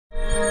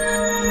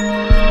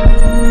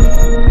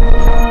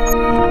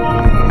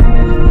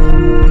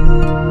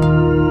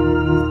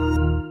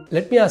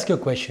ask you a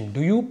question.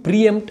 Do you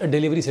preempt a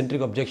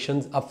delivery-centric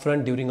objections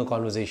upfront during a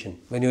conversation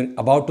when you're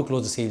about to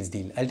close a sales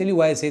deal? I'll tell you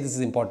why I say this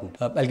is important.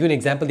 I'll give you an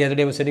example. The other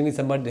day I was sitting with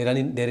somebody,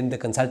 they're in the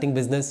consulting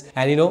business,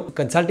 and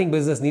consulting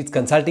business needs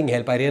consulting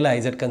help. I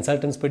realize that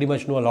consultants pretty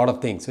much know a lot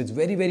of things. So it's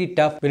very, very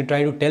tough when you're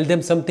trying to tell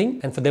them something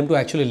and for them to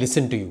actually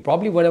listen to you.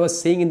 Probably what I was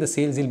saying in the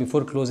sales deal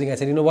before closing, I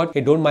said, you know what,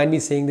 hey, don't mind me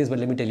saying this, but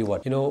let me tell you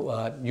what,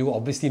 you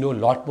obviously know a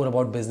lot more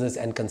about business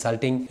and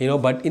consulting,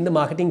 but in the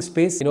marketing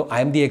space,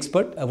 I am the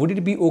expert. Would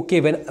it be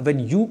okay when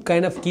you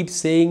kind of keep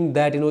saying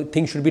that,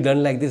 things should be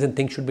done like this and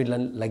things should be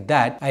done like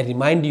that, I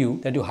remind you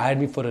that you hired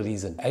me for a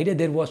reason. The idea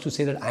there was to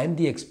say that I am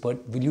the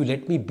expert. Will you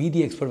let me be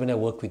the expert when I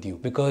work with you?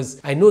 Because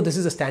I know this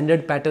is a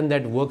standard pattern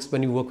that works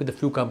when you work with a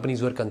few companies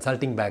who are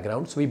consulting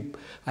background. So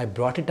I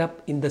brought it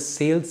up in the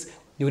sales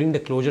during the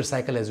closure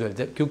cycle as well.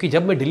 Because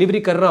जब मैं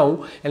delivery कर रहा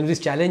हूँ and this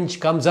challenge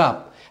comes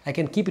up, I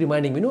can keep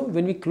reminding,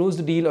 when we closed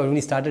the deal or when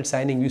we started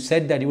signing, you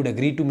said that you would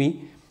agree to me,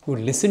 you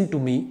would listen to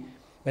me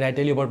when I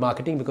tell you about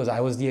marketing because I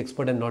was the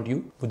expert and not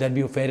you. Would that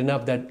be fair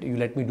enough that you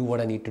let me do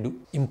what I need to do?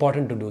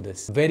 Important to do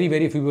this. Very,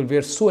 very few people. We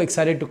are so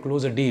excited to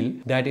close a deal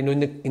that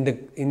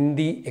in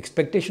the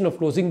expectation of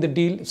closing the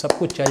deal, सब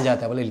कुछ चल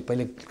जाता है.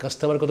 पहले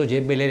customer को तो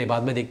जेब में ले ले,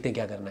 बाद में देखते हैं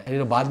क्या करना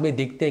है. बाद में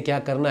देखते हैं क्या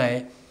करना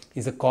है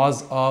is a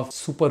cause of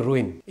super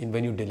ruin in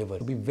when you deliver.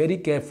 So be very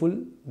careful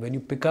when you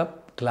pick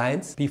up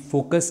clients, be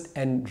focused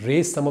and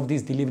raise some of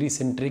these delivery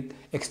centric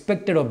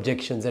expected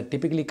objections that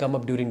typically come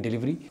up during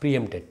delivery.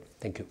 Preempt it.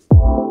 Thank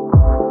you.